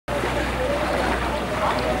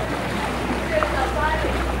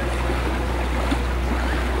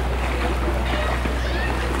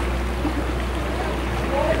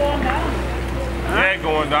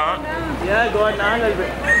it now a little bit.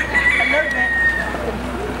 A little bit.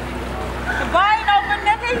 The bar ain't open,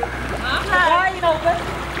 Nicky? The bar ain't open.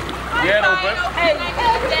 Yeah, open. Hey,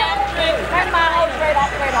 that's my whole straight up.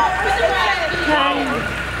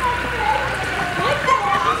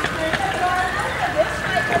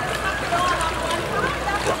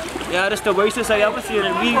 Yeah, that's the worstest I ever seen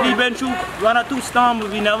it. We've been through 1 or 2 storms,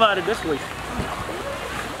 but we never had it this way.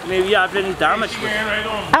 Maybe you have any damage.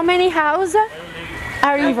 How many houses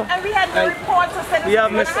are you? And we had no reports of saying We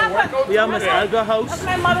have Miss Alga's house. That's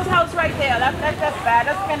my mother's house right there. That's bad.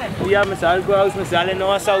 That's finished. We have Miss Alga's house, Miss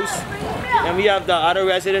Eleanor's house. And we have the other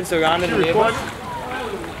residents surrounding the neighborhood.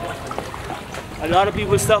 A lot of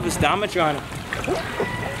people's stuff is damaged on it.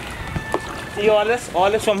 See all this? All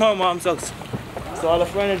this from her mom's house. So all the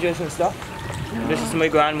furniture and stuff. This is my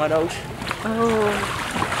grandmother's house.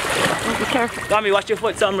 Oh, be careful. Tommy, watch your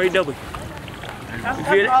foot, something right double.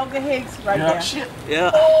 That's all the Higgs right there. Shit.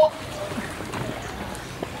 Yeah.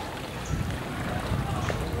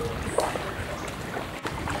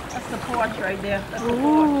 That's the porch right there. That's the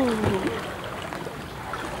porch.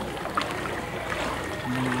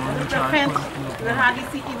 The fence, you can hardly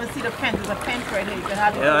even see the fence. There's a fence right here. You can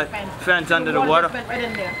hardly see the fence. Fence under the water. Right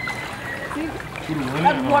in there. See?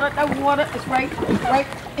 That water is right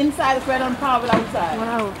inside. It's right on par with outside.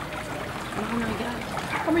 Wow. Oh my God.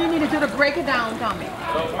 How many you need to do to break it down, Tommy?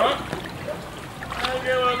 Huh? I ain't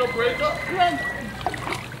getting no break up. Look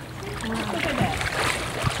at that.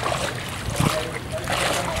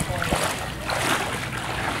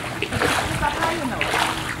 How you know?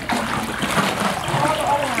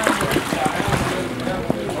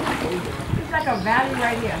 It's like a valley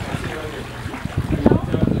right here.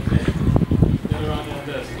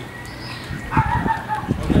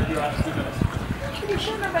 You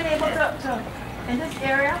shouldn't have been able to in this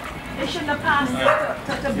area, they shouldn't have passed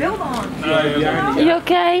this to build on. You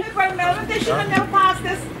okay? They shouldn't have never passed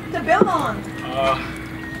this to build on.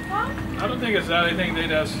 I don't think it's that. I think they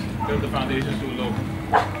just built the foundation too low.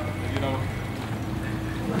 You know.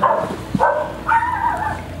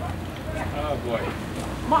 Oh boy.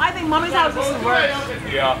 Well, I think Mommy's house is the worst.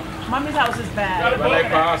 Yeah. Mommy's house is bad. When I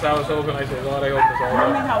passed, I was hoping, I said, Lord, I hope it's all right.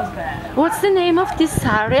 Mommy's house is bad. What's the name of this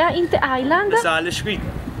area in the island? It's Alice Street.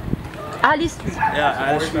 Alice Street.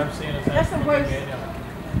 Yeah, Alice Street. That's the worst.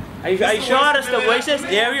 Are you sure it's the worstest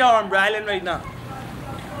area on Island right now?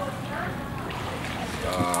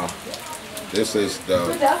 This is the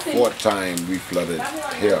 4th time we flooded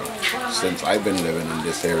here since I've been living in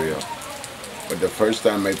this area. But the first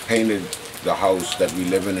time I painted the house that we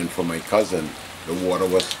live in for my cousin, the water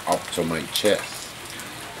was up to my chest.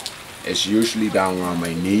 It's usually down around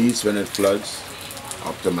my knees when it floods,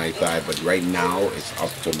 up to my thigh, but right now it's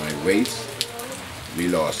up to my waist. We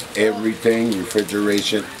lost everything,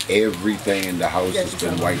 refrigeration, everything in the house has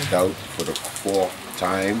been wiped out for the 4th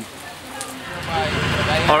time.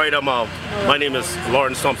 All right, my name is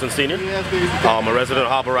Lawrence Thompson Sr. I'm a resident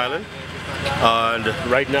of Harbour Island, and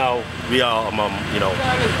right now we are,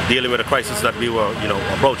 dealing with a crisis that we were,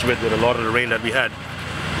 approached with a lot of the rain that we had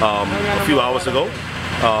a few hours ago,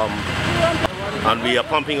 and we are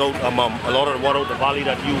pumping out a lot of the water out the valley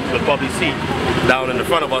that you will probably see down in the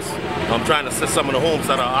front of us. I'm trying to assist some of the homes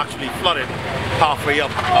that are actually flooded halfway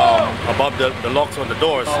up above the locks on the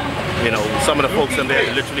doors. Some of the folks in there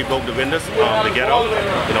literally broke the windows to get out.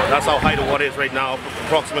 That's how high the water is right now,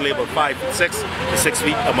 approximately about 6 to 6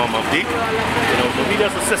 feet deep. So we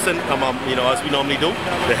just assisting, as we normally do,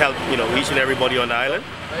 to help each and everybody on the island.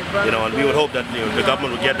 And we would hope that the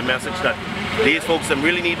government would get the message that these folks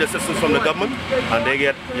really need assistance from the government, and they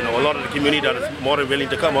get a lot of the community that is more than willing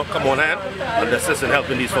to come on hand and assist in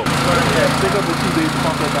helping these folks.